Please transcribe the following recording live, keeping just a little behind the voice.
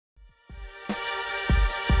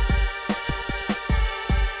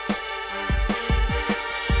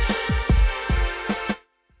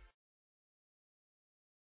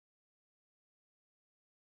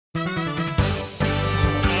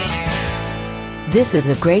This is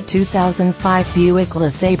a great 2005 Buick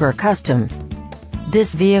LeSabre Custom.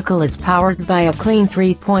 This vehicle is powered by a clean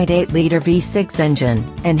 3.8-liter V6 engine,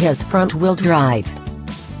 and has front-wheel drive.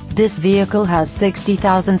 This vehicle has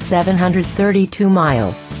 60,732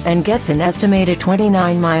 miles, and gets an estimated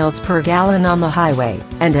 29 miles per gallon on the highway,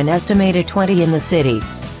 and an estimated 20 in the city.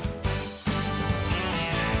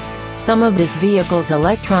 Some of this vehicle's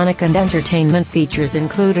electronic and entertainment features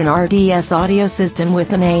include an RDS audio system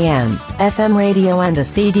with an AM/FM radio and a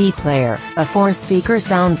CD player, a 4-speaker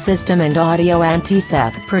sound system and audio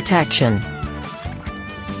anti-theft protection.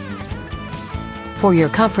 For your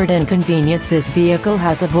comfort and convenience, this vehicle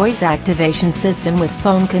has a voice activation system with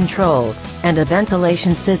phone controls, and a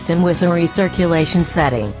ventilation system with a recirculation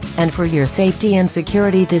setting. And for your safety and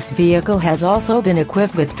security, this vehicle has also been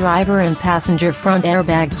equipped with driver and passenger front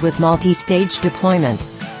airbags with multi-stage deployment.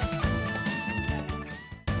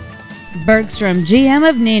 Bergstrom GM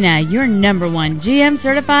of Neenah, your #1 GM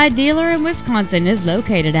certified dealer in Wisconsin, is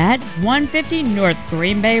located at 150 North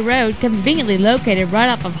Green Bay Road, conveniently located right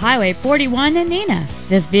off of Highway 41 in Neenah.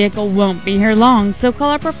 This vehicle won't be here long, so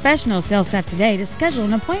call our professional sales staff today to schedule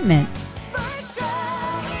an appointment.